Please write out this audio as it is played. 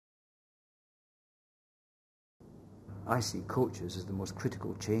I see coaches as the most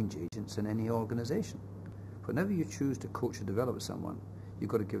critical change agents in any organization. Whenever you choose to coach or develop someone, you've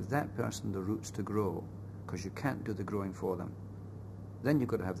got to give that person the roots to grow, because you can't do the growing for them. Then you've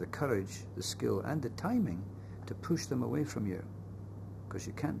got to have the courage, the skill, and the timing to push them away from you, because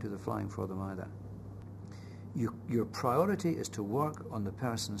you can't do the flying for them either. Your priority is to work on the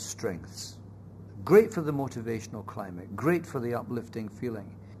person's strengths. Great for the motivational climate, great for the uplifting feeling.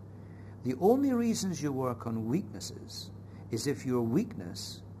 The only reasons you work on weaknesses is if your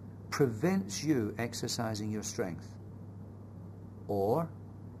weakness prevents you exercising your strength, or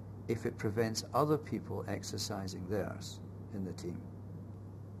if it prevents other people exercising theirs in the team.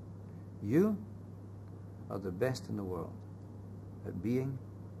 You are the best in the world at being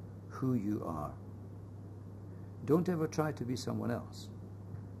who you are. Don't ever try to be someone else.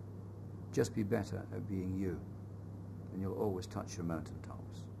 Just be better at being you, and you'll always touch your mountaintop.